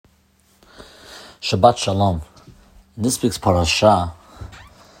Shabbat Shalom. In this week's Parasha,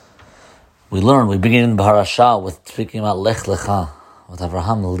 we begin Parasha with speaking about Lech, Lecha, with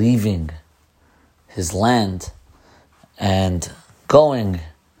Abraham leaving his land and going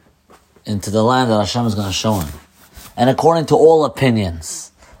into the land that Hashem is going to show him. And according to all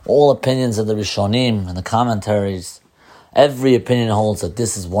opinions of the Rishonim and the commentaries, every opinion holds that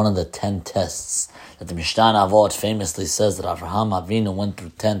this is one of the 10 tests. That the Mishnah Avot famously says that Abraham Avinu went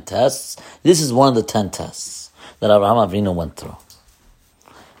through 10 tests. This is one of the 10 tests that Abraham Avinu went through.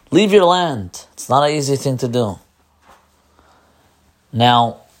 Leave your land. It's not an easy thing to do.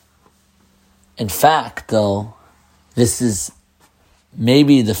 Now, in fact, though, this is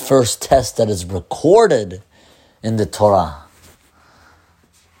maybe the first test that is recorded in the Torah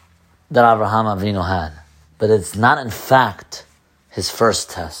that Abraham Avinu had. But it's not, in fact, his first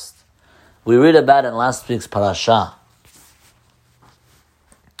test. We read about it in last week's parasha.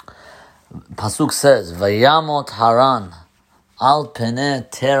 Pasuk says, "Vayamot Haran al peneh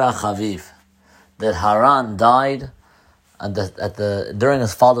terach aviv," that Haran died during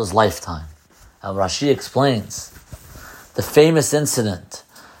his father's lifetime. And Rashi explains the famous incident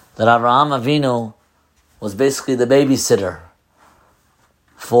that Abraham Avinu was basically the babysitter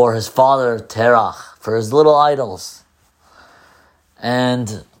for his father Terach, for his little idols.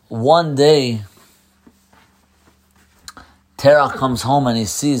 And one day, Terach comes home and he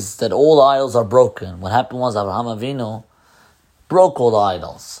sees that all the idols are broken. What happened was Abraham Avinu broke all the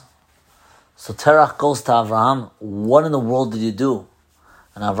idols. So Terach goes to Abraham, "What in the world did you do?"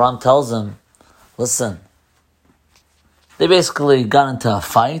 And Abraham tells him, "Listen, they basically got into a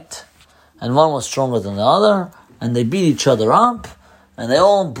fight, and one was stronger than the other, and they beat each other up, and they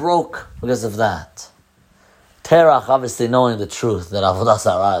all broke because of that." Terach, obviously knowing the truth that Avodah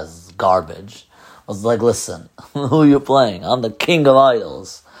Zarah is garbage, was like, "Listen, who are you playing? I'm the king of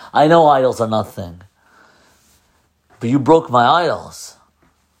idols. I know idols are nothing. But you broke my idols.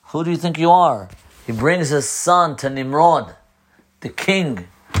 Who do you think you are?" He brings his son to Nimrod, the king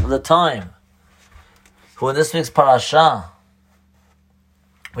of the time, who in this week's parasha,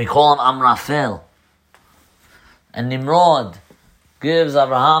 we call him Amraphel. And Nimrod gives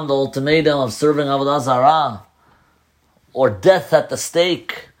Abraham the ultimatum of serving Avodah Zarah or death at the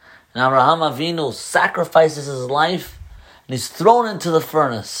stake. And Abraham Avinu sacrifices his life and he's thrown into the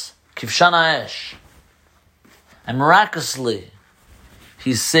furnace, Kivshan Ha'esh. And miraculously,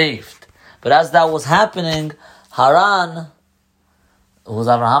 he's saved. But as that was happening, Haran, who was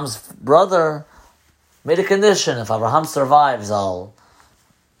Abraham's brother, made a condition: if Abraham survives, I'll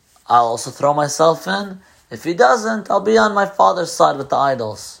also throw myself in. If he doesn't, I'll be on my father's side with the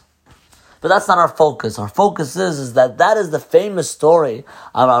idols. But that's not our focus. Our focus is that is the famous story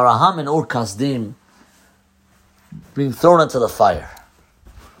of Abraham in Ur Kasdim being thrown into the fire.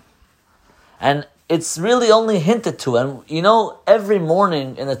 And it's really only hinted to. And you know, every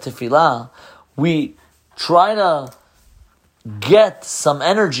morning in the tefillah, we try to get some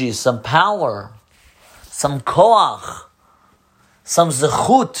energy, some power, some koach, some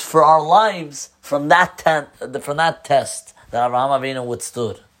zechut for our lives from that test that Abraham Avinu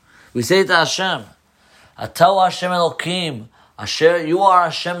withstood. We say to Hashem, "Atau Hashem Elokim, Asher, you are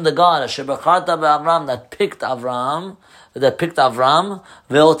Hashem the God, Asher becharta be'Avram, that picked Avram,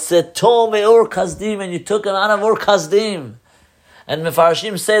 ve'otzeto me'ur kasdim, and you took him out of Ur Kasdim." And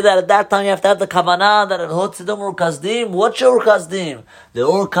Mefarshim say that at that time you have to have the kavanah that hotzetom Ur Kasdim. What's Ur Kasdim? The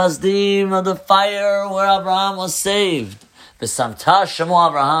Ur Kasdim of the fire where Abraham was saved. V'samta shemo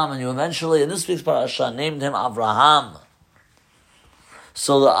Abraham, and you eventually, in this week's parasha, named him Abraham.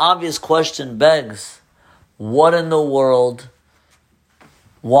 So the obvious question begs, what in the world,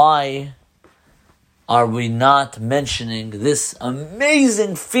 why are we not mentioning this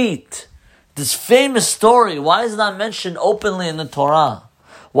amazing feat, this famous story? Why is it not mentioned openly in the Torah?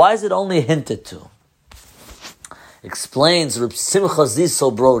 Why is it only hinted to? Explains Reb Simcha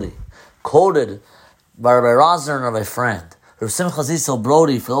Zissel Brody, quoted by Rabbi Razner and Rabbi Friend. Reb Simcha Zissel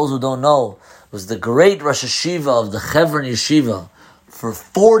Brody, for those who don't know, was the great Rosh Yeshiva of the Chevron Yeshiva for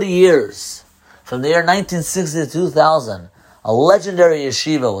 40 years, from the year 1960 to 2000, a legendary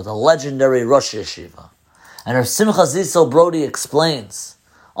yeshiva with a legendary Rosh Yeshiva. And Reb Simcha Zissel Brody explains,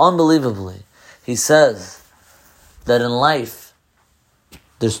 unbelievably, he says that in life,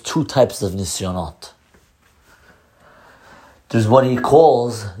 there's two types of nisyonot. There's what he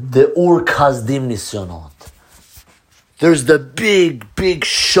calls the Ur Kasdim nisyonot. There's the big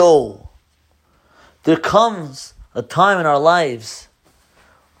show. There comes a time in our lives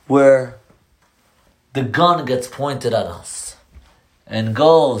where the gun gets pointed at us and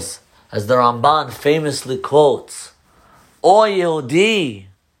goes, as the Ramban famously quotes, "O Yehudi,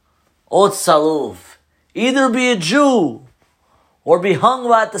 Ot Saluf. Either be a Jew or be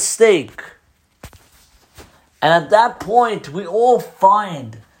hung at the stake. And at that point, we all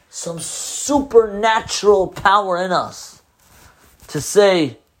find some supernatural power in us to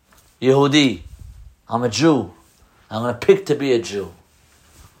say, Yehudi, I'm a Jew. I'm going to pick to be a Jew.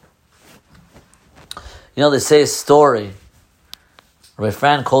 You know, they say a story. Rabbi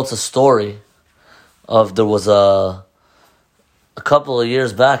Fran quotes a story of there was a couple of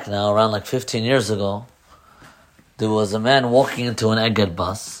years back now, around like 15 years ago, there was a man walking into an Egged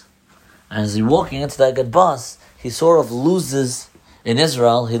bus. And as he's walking into the Egged bus, he sort of loses, in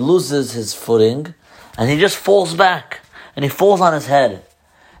Israel, he loses his footing and he just falls back. And he falls on his head.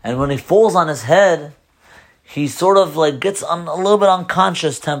 And when he falls on his head, he sort of like gets a little bit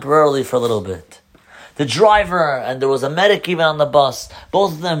unconscious temporarily for a little bit. The driver, and there was a medic even on the bus,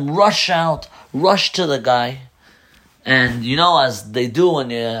 both of them rush to the guy. And you know, as they do when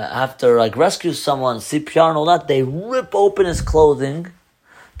you have to like rescue someone, CPR and all that, they rip open his clothing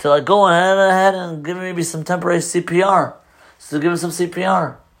to like go ahead and give him maybe some temporary CPR. So give him some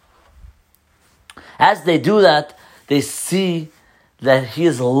CPR. As they do that, they see that he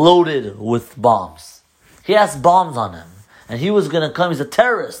is loaded with bombs. He has bombs on him. And he was going to come, he's a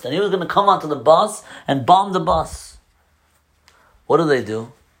terrorist, and he was going to come onto the bus and bomb the bus. What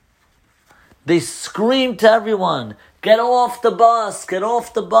do? They scream to everyone, get off the bus, get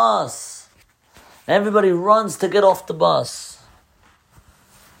off the bus. Everybody runs to get off the bus.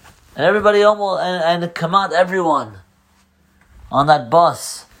 And everybody and come out, everyone on that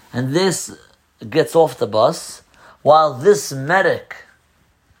bus. And this gets off the bus, while this medic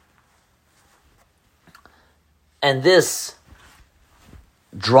and this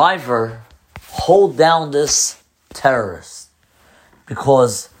driver hold down this terrorist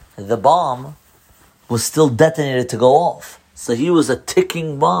because the bomb was still detonated to go off. So he was a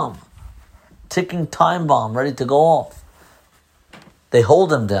ticking bomb, ticking time bomb ready to go off. They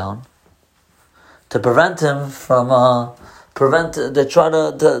hold him down to prevent him from, they try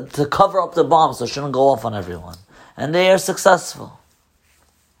to cover up the bomb so it shouldn't go off on everyone. And they are successful.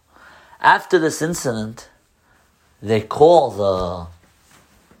 After this incident, they interview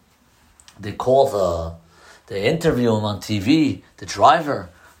him on TV, the driver.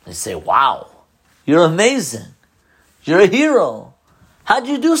 They say, wow, you're amazing. You're a hero. How'd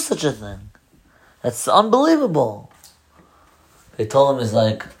you do such a thing? That's unbelievable. They told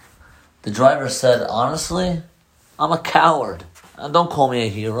him, the driver said, honestly, I'm a coward. Don't call me a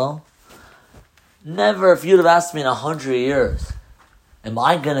hero. Never, if you'd have asked me in 100 years, am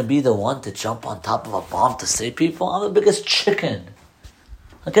I going to be the one to jump on top of a bomb to save people? I'm the biggest chicken.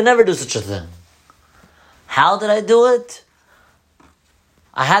 I can never do such a thing. How did I do it?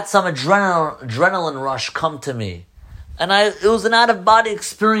 I had some adrenaline rush come to me. And it was an out-of-body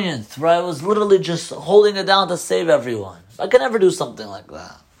experience where I was literally just holding it down to save everyone. I can never do something like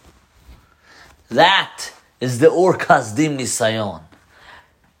that. That is the Or Kasdim Nisayon.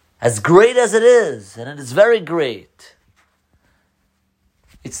 As great as it is, and it is very great,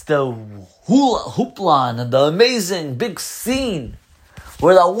 it's the hoopla and the amazing big scene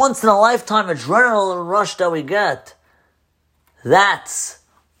where that once-in-a-lifetime adrenaline rush that we get, that's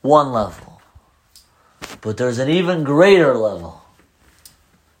one level. But there's an even greater level.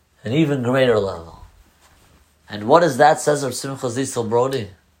 An even greater level. And what is that, says Rav Simcha Zissel Brody?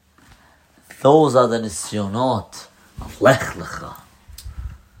 Those are the nisyonot of Lech Lecha.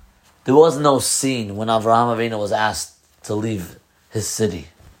 There was no scene when Avraham Avinu was asked to leave his city.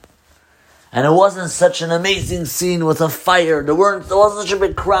 And it wasn't such an amazing scene with a fire. There wasn't such a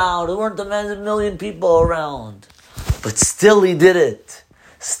big crowd. There weren't a million people around. But still he did it.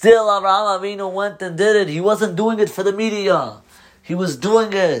 Still Avraham Avinu went and did it. He wasn't doing it for the media. He was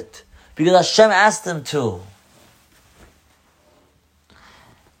doing it because Hashem asked him to.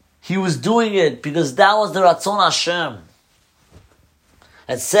 He was doing it because that was the Ratzon Hashem.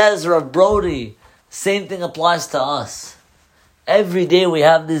 It says, Rav Brody, same thing applies to us. Every day we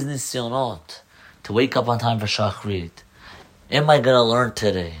have these nisyonot to wake up on time for Shachrit. Am I going to learn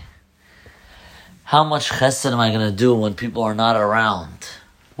today? How much chesed am I going to do when people are not around?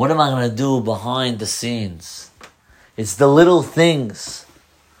 What am I going to do behind the scenes? It's the little things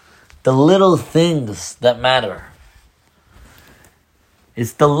that matter.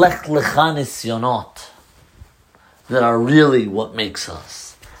 It's the Lech Lecha nisyonot that are really what makes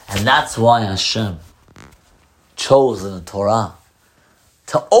us. And that's why Hashem chose in the Torah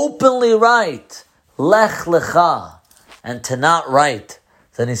to openly write Lech Lecha and to not write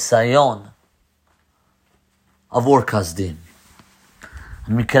the Nisayon of Or Kasdim.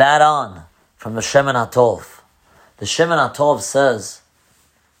 And we could add on from the Shemen HaTov. The Shemen HaTov says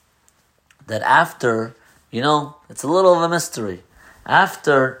that after, it's a little of a mystery.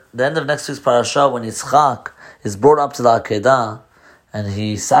 After the end of next week's parasha, when Yitzchak is brought up to the Akedah, and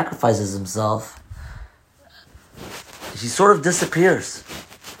he sacrifices himself, he sort of disappears.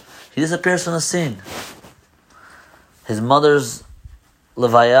 He disappears from the scene. His mother's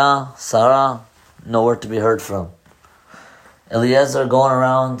Levaya, Sarah, nowhere to be heard from. Eliezer going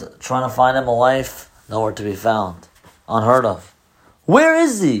around trying to find him a wife, nowhere to be found. Unheard of. Where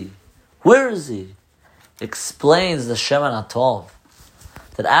is he? Where is he? Explains the Shemen HaTov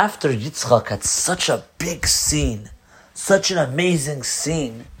that after Yitzchak had such a big scene, such an amazing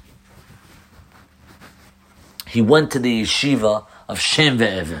scene, he went to the yeshiva of Shem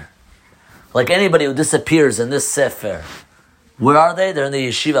ve'ever. Like anybody who disappears in this sefer, where are they? They're in the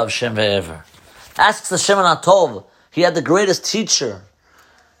yeshiva of Shem ve'ever. Asks the Shemen HaTov, he had the greatest teacher,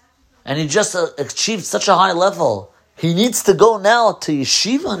 and he just achieved such a high level. He needs to go now to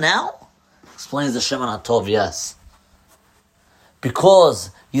yeshiva now? Explains the Shemen HaTov, yes. Because,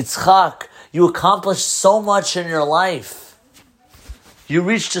 Yitzchak, you accomplished so much in your life. You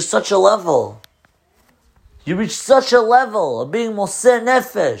reached to such a level. You reached such a level of being Moser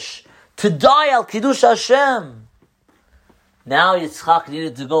Nefesh, to die al Kiddush Hashem. Now Yitzchak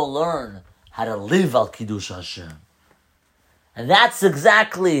needed to go learn how to live al Kiddush Hashem. And that's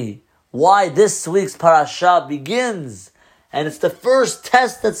exactly why this week's parasha begins. And it's the first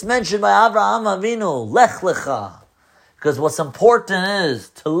test that's mentioned by Avraham Avinu, Lech Lecha. Because what's important is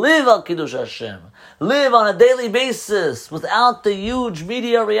to live al Kiddush Hashem. Live on a daily basis without the huge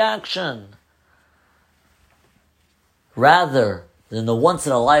media reaction. Rather than the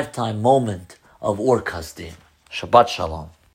once-in-a-lifetime moment of Ur Kasdim. Shabbat Shalom.